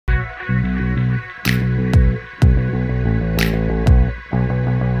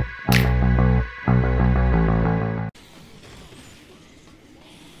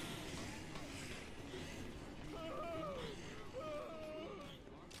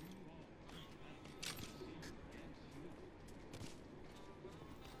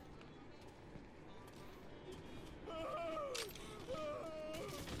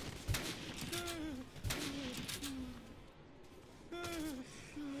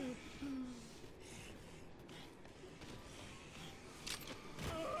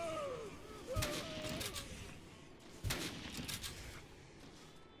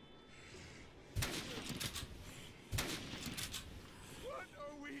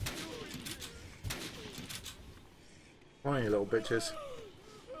Come on, you little bitches.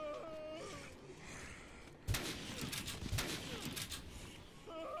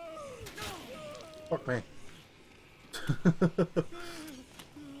 Fuck me.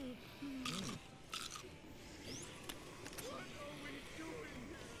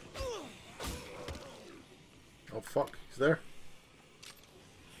 Oh fuck, he's there.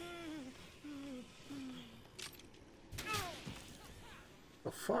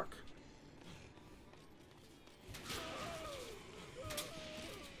 The fuck?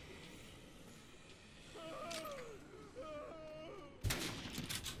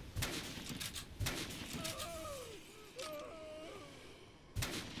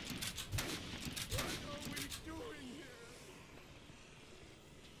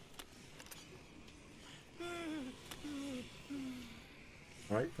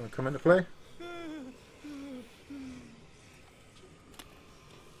 Right, gonna come into play?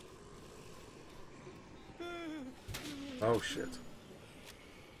 Oh shit.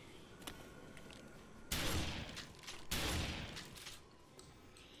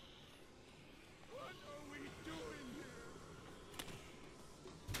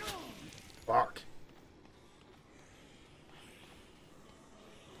 Fuck.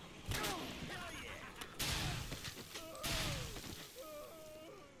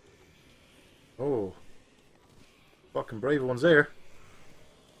 Oh. Fucking brave ones there.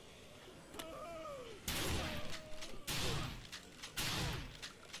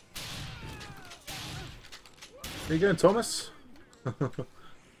 How you going, Thomas?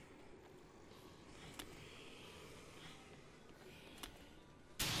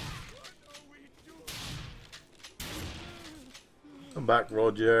 Come back,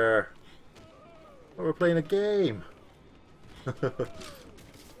 Roger. Oh, we're playing a game.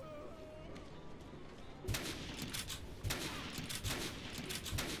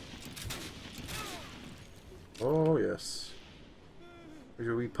 Oh, yes. Where's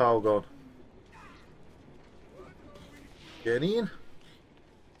your wee pal gone? Getting in?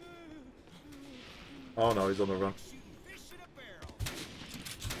 Oh no, he's on the run.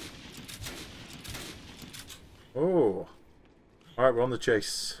 Oh. Alright, we're on the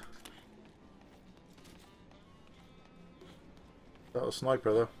chase. That was a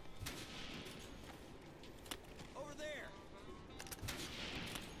sniper though. Over there.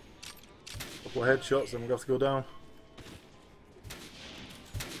 Couple of headshots, then we have to go down.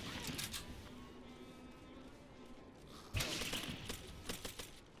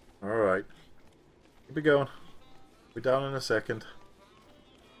 Alright. Keep it going. We're down in a second.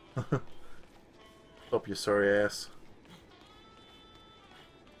 Stop, you sorry ass.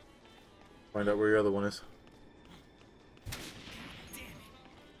 Find out where your other one is.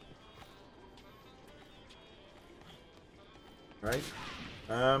 Right.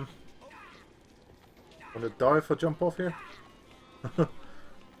 Gonna die if I jump off here? Gonna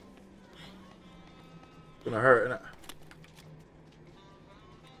hurt, innit?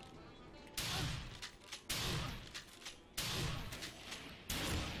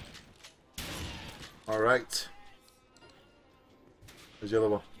 Alright. Where's the other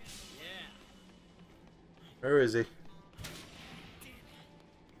one? Where is he?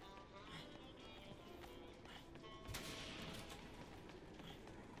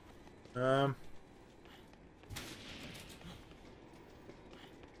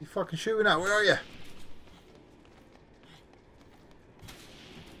 You fucking shooting at? Where are you?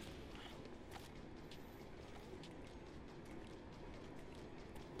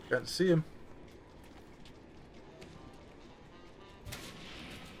 Can't see him.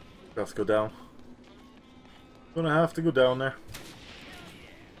 Have to go down. Gonna have to go down there.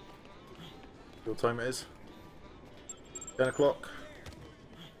 What time it is? 10 o'clock.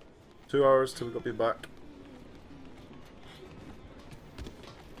 2 hours till we got to be back.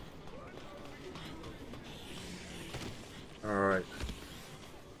 Alright.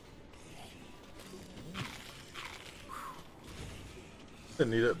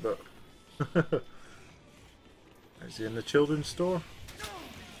 Didn't need it, but... Is he in the children's store?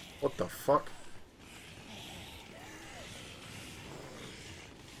 What the fuck?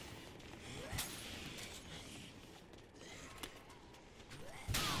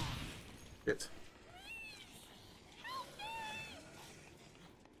 Shit.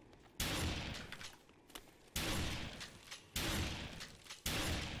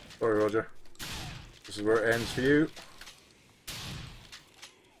 Sorry, Roger. This is where it ends for you.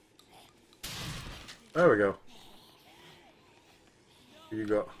 There we go. Who you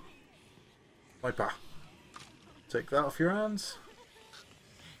got? Sniper. Take that off your hands.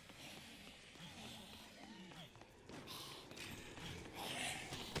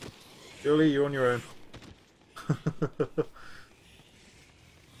 Julie, you're on your own.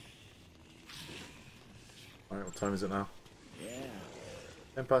 Alright, what time is it now? Yeah.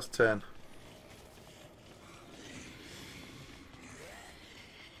 10 past 10.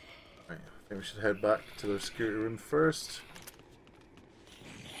 Right, I think we should head back to the security room first.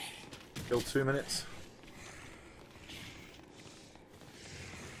 Kill 2 minutes.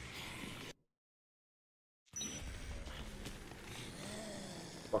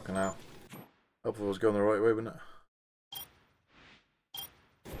 Fucking hell. Hope it was going the right way, wouldn't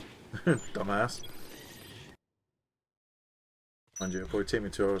it? Dumbass. Mind you, it'll probably take me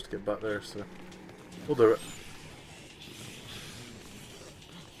 2 hours to get back there, so we'll do it.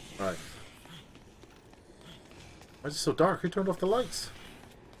 Right. Why is it so dark? Who turned off the lights?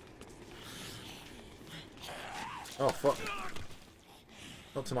 Oh, fuck.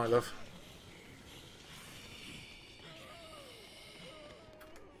 Not tonight, love.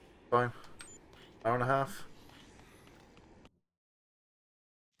 Time. Hour and a half.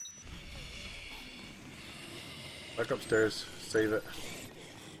 Back upstairs. Save it.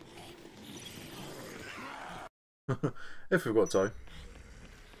 If we've got time.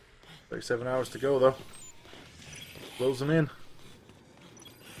 37 hours to go, though. Closing in.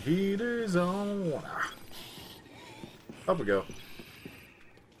 Heat is on. Up we go.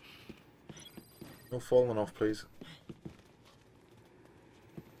 No falling off, please.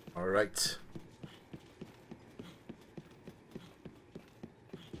 Alright.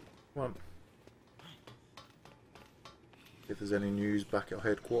 Come on. If there's any news back at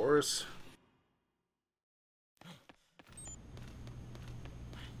headquarters. I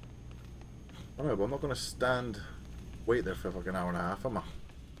don't know, but I'm not going to wait there for like an hour and a half, am I?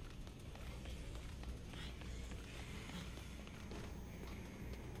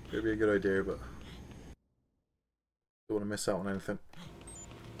 Could be a good idea, but don't want to miss out on anything.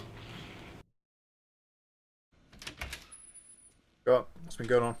 God, what's been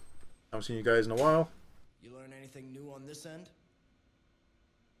going on? Haven't seen you guys in a while. You learn anything new on this end?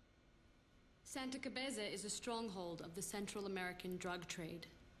 Santa Cabeza is a stronghold of the Central American drug trade.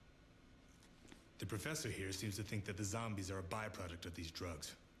 The professor here seems to think that the zombies are a byproduct of these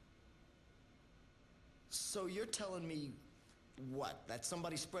drugs. So you're telling me, what, that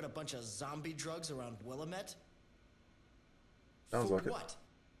somebody spread a bunch of zombie drugs around Willamette? Sounds like it. For what?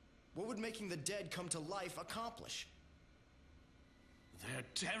 What would making the dead come to life accomplish? They're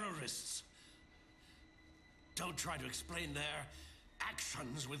terrorists. Don't try to explain their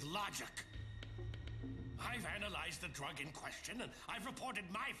actions with logic. I've analyzed the drug in question, and I've reported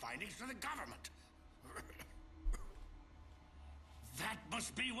my findings to the government. That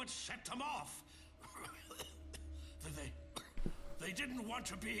must be what set them off. They didn't want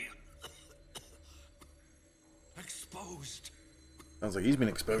to be exposed. Sounds like he's been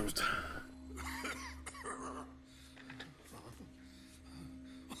exposed.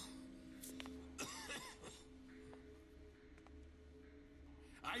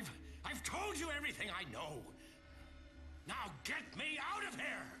 I've told you everything I know. Now get me out of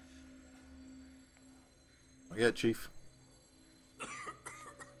here. Not yet, Chief.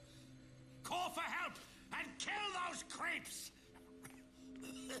 Call for help and kill those creeps.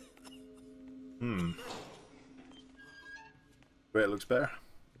 Wait, it looks better.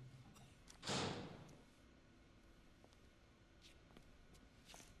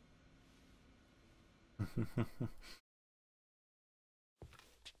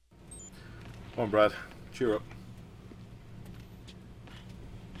 Come on, Brad. Cheer up.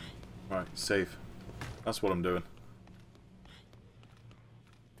 Right, save. That's what I'm doing.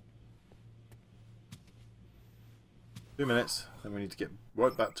 Two minutes, then we need to get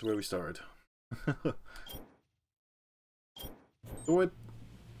right back to where we started. Do it.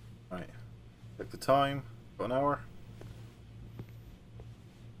 Right. Check the time. Got an hour.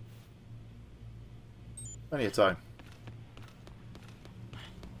 Plenty of time.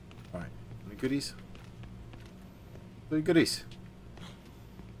 Alright. Any goodies? Any goodies?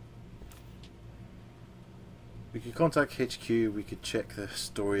 We could contact HQ, we could check the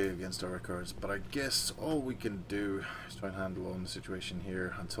story against our records, but I guess all we can do is try and handle on the situation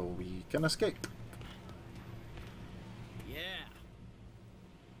here until we can escape. Yeah.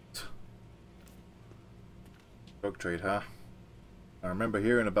 Drug trade, huh? I remember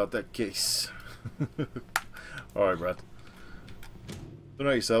hearing about that case. Alright, Brad. Don't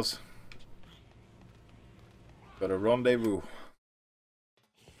know yourselves. Got a rendezvous.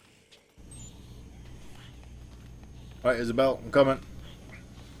 Alright, Isabel, I'm coming.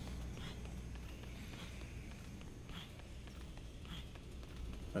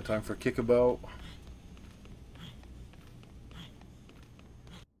 No time for kickabout.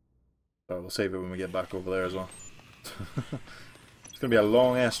 But we'll save it when we get back over there as well. It's gonna be a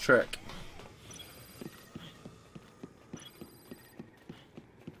long ass trek.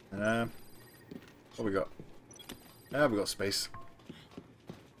 What we got? Ah, we got space.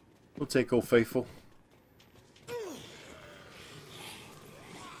 We'll take Old Faithful.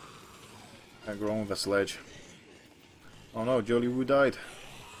 Can't go wrong with a sledge. Oh no, Jolie Woo died.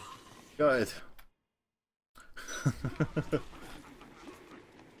 Got it.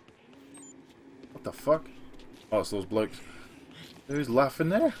 What the fuck? Oh, it's those blokes. Who's laughing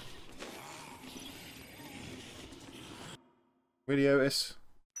there? Really, Otis?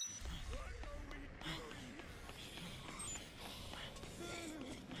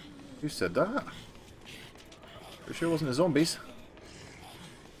 Who said that? For sure it wasn't the zombies.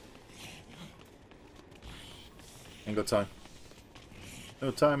 Ain't got time. No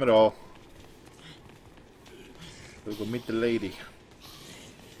time at all. We'll go meet the lady.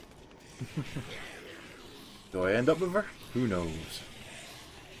 Do I end up with her? Who knows?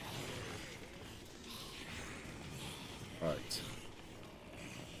 Right.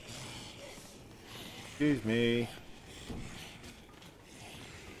 Excuse me.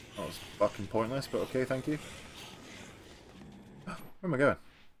 Oh, it's fucking pointless, but okay, thank you. Where am I going?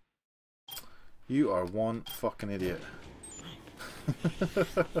 You are one fucking idiot.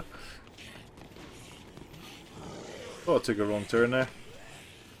 Oh, I took a wrong turn there.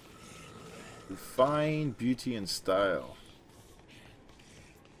 Fine beauty and style.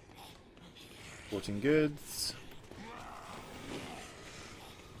 Sporting goods.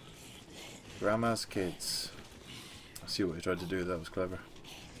 Grandma's kids. I see what you tried to do, that was clever.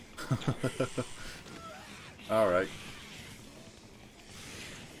 Alright.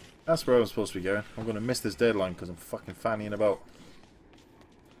 That's where I'm supposed to be going. I'm going to miss this deadline because I'm fucking fannying about.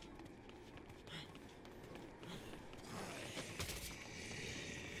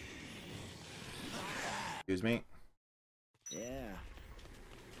 Excuse me. Yeah.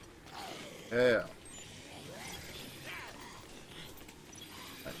 Yeah.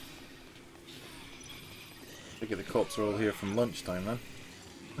 Right. Look at the cops are all here from lunchtime then.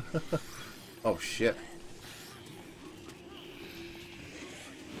 Oh shit.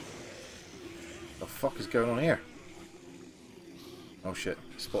 The fuck is going on here? Oh shit,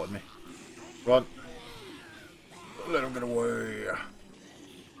 he spotted me. Run. Don't let him get away. You're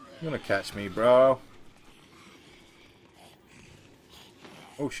gonna catch me, bro.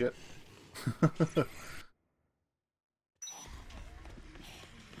 Oh shit. Right.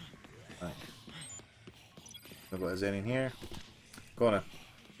 Look what there's in here. Got a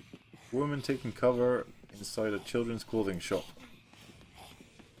woman taking cover inside a children's clothing shop.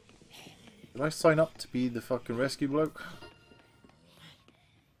 Did I sign up to be the fucking rescue bloke?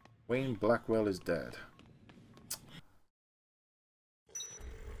 Wayne Blackwell is dead.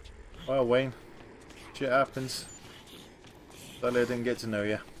 Well, Wayne, shit happens. Sadly, I didn't get to know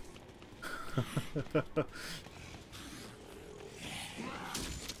you.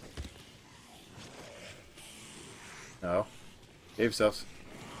 No. Gave yourselves.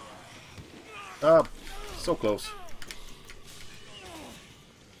 Ah, so close.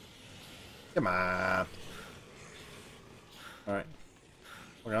 Come on. Alright.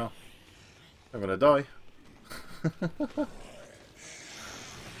 We're going. I'm gonna die.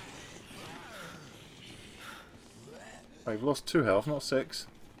 I've lost 2 health, not 6.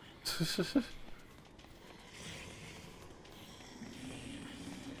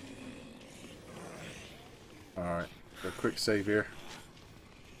 Alright, a quick save here.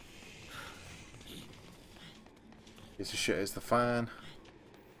 Piece of shit is the fan.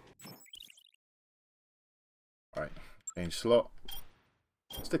 Alright, change slot.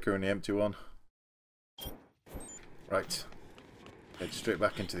 Stick her in the empty one. Right. Head straight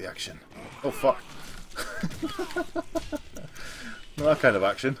back into the action. Oh fuck. Not that kind of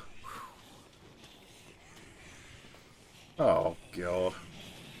action. Oh god.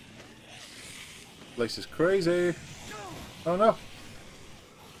 Place is crazy. Oh no.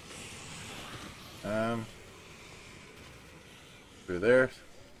 Through there.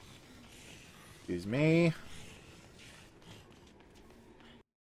 Excuse me.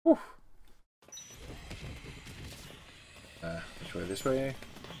 Whew. Which way? This way?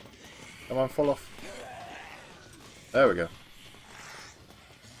 Come on, fall off. There we go.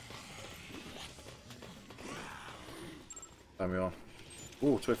 Time we on.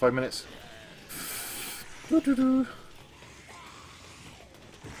 Ooh, 25 minutes. Doo-doo-doo.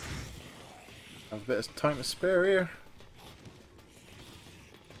 Have a bit of time to spare here.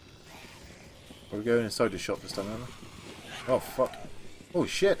 We're going inside the shop this time, aren't we? Oh fuck. Oh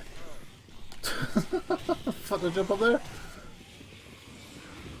shit. Fuck, did I jump up there?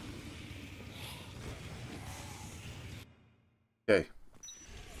 Okay.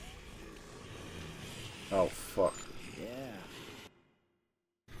 Oh, fuck. Yeah.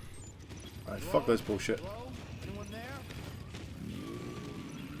 Alright, fuck this bullshit. Hello? Anyone there?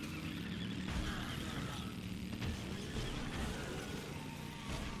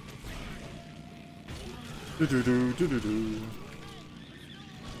 Do-do-do-do-do-do.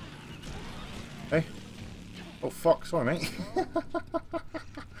 Hey. Oh, fuck. Sorry, mate.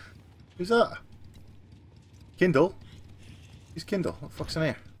 Who's that? Kindle? Who's Kindle? What the fuck's in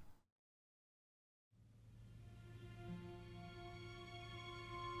here?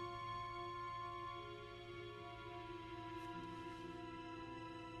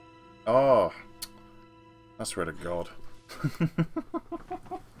 Oh. I swear to God.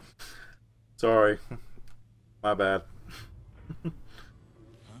 Sorry. My bad.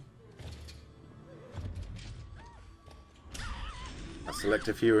 That's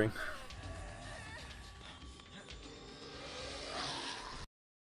selective hearing.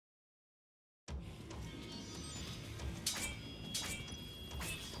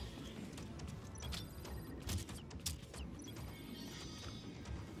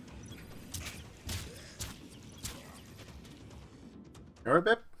 You alright,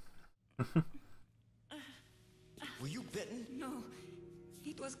 babe? Were you bitten? No,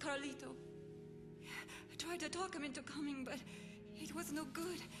 it was Carlito. I tried to talk him into coming, but it was no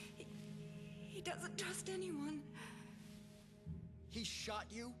good. He doesn't trust anyone. He shot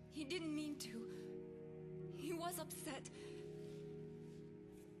you? He didn't mean to. He was upset.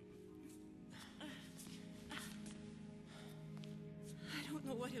 I don't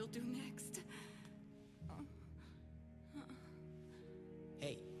know what he'll do next.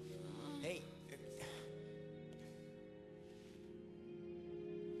 Hey. Hey.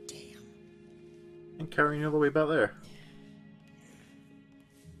 Damn. And carrying you all the way back there.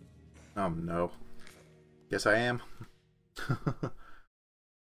 Oh no. Guess I am.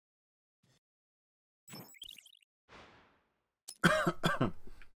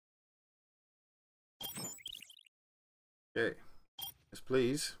 Okay. Yes,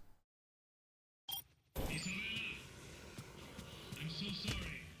 please. Isabella! I'm so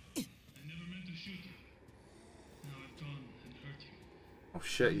sorry. I never meant to shoot you. Now I've gone and hurt you. Oh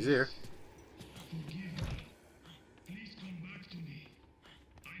shit, he's here. Forgive me. Please come back to me.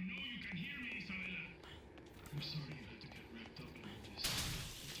 I know you can hear me, Isabella. I'm sorry you had to get wrapped up in all this.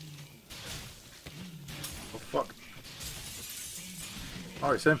 But you know, Oh fuck.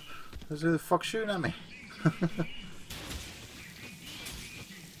 Oh, it's him. Who's the fuck shooting at me?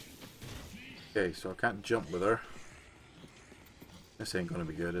 Okay, so I can't jump with her. This ain't gonna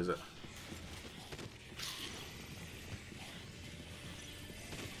be good, is it?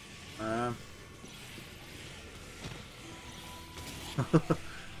 I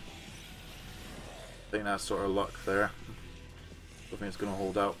think that's sort of luck there. Don't think it's gonna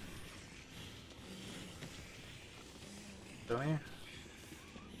hold out. Don't you?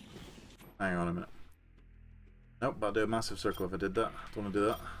 Hang on a minute. Nope, but I'd do a massive circle if I did that. Don't want to do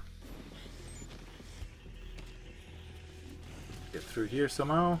that. Get through here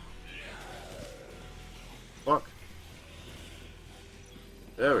somehow. Fuck.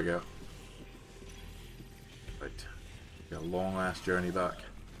 There we go. Right. Got a long ass journey back.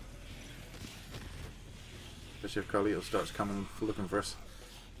 Especially if Carlito starts coming looking for us.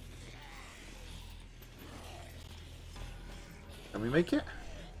 Can we make it?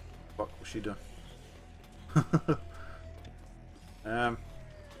 Fuck, what's she doing?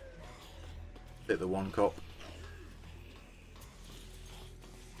 Hit the one cop.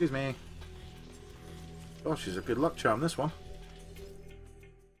 Excuse me. Oh, she's a good luck charm, this one.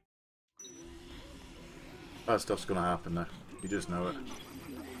 Bad stuff's gonna happen now. You just know it.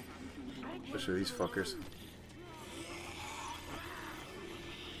 Especially these fuckers.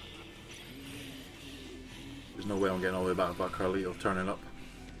 There's no way I'm getting all the way back about Carlito turning up.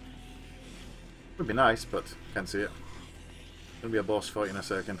 Would be nice, but can't see it. Gonna be a boss fight in a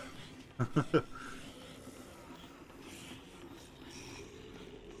second.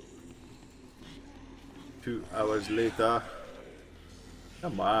 2 hours later.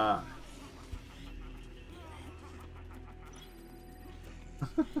 Come on.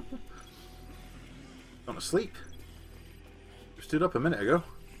 Gone to sleep. You stood up a minute ago.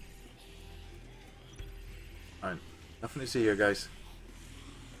 Alright, nothing to see here, guys.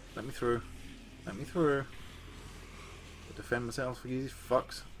 Let me through. Let me through. I'll defend myself for these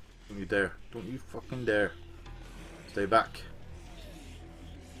fucks. Don't you dare. Don't you fucking dare. Stay back.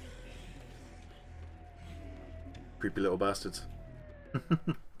 Creepy little bastards.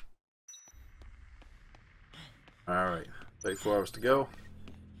 Alright, 34 hours to go.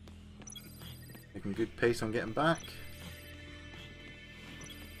 Making good pace on getting back.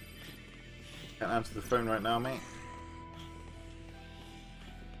 Can't answer the phone right now, mate.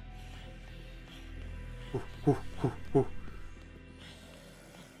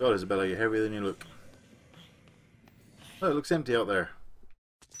 God, Isabella, you're heavier than you look. Oh, it looks empty out there.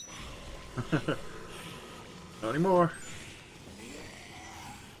 Not anymore.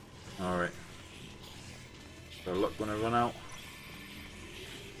 Alright. So luck when I run out.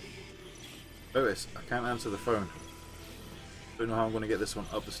 Notice, I can't answer the phone. Don't know how I'm going to get this one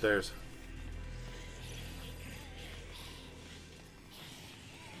up the stairs.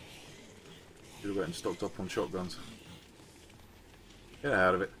 Should have gotten stocked up on shotguns. Get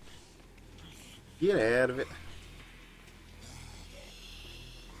out of it. Get out of it.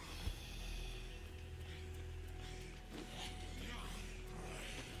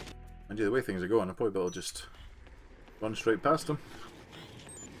 And the way things are going, I'll probably be able to just run straight past them.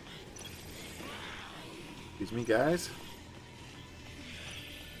 Excuse me, guys.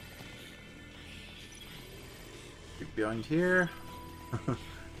 Peek behind here.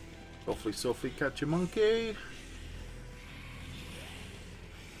 Softly catch a monkey.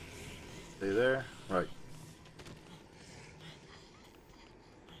 Stay there. Right.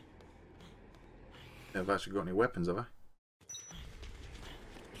 I've actually got any weapons, have I?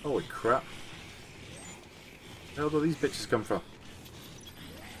 Holy crap. Where do these bitches come from?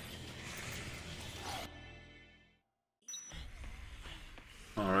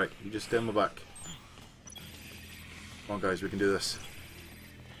 Alright, you just stay on my back. Come on guys, we can do this.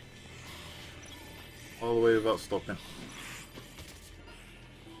 All the way without stopping.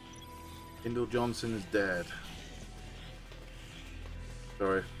 Kendall Johnson is dead.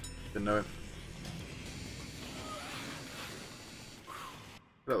 Sorry, didn't know him.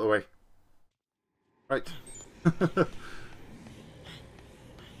 Get out of the way. Right.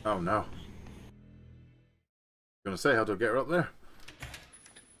 Oh no. I was gonna say, how do I get her up there?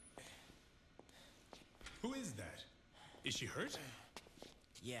 Who is that? Is she hurt?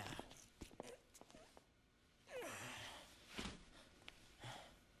 Yeah.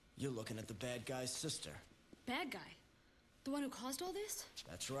 You're looking at the bad guy's sister. Bad guy? The one who caused all this?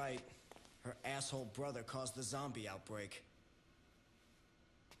 That's right. Her asshole brother caused the zombie outbreak.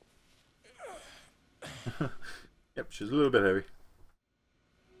 Yep, she's a little bit heavy.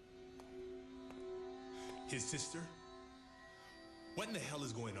 His sister? What in the hell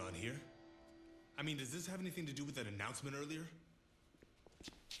is going on here? I mean, does this have anything to do with that announcement earlier?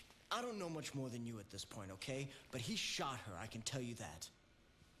 I don't know much more than you at this point, okay? But he shot her, I can tell you that.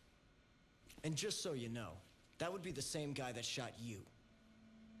 And just so you know, that would be the same guy that shot you.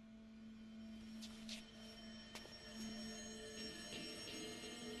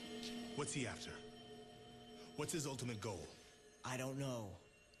 What's he after? What's his ultimate goal? I don't know.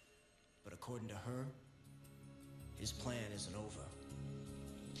 But according to her, his plan isn't over.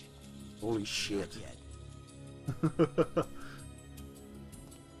 Holy shit. Not yet.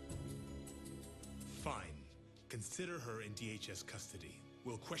 Fine. Consider her in DHS custody.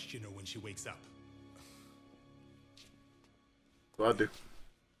 We'll question her when she wakes up. So I do.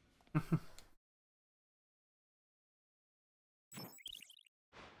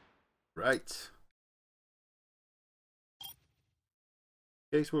 Right.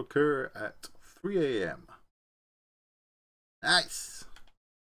 Case will occur at 3 AM. Nice.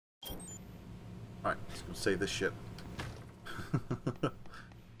 Alright, let's go save this shit.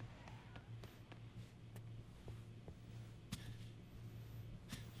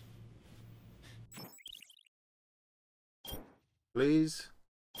 Please.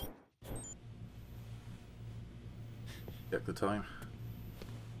 Check the time.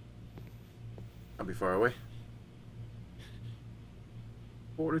 Can't be far away.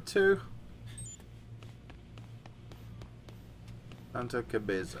 42. Santa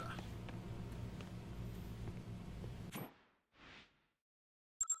Cabeza.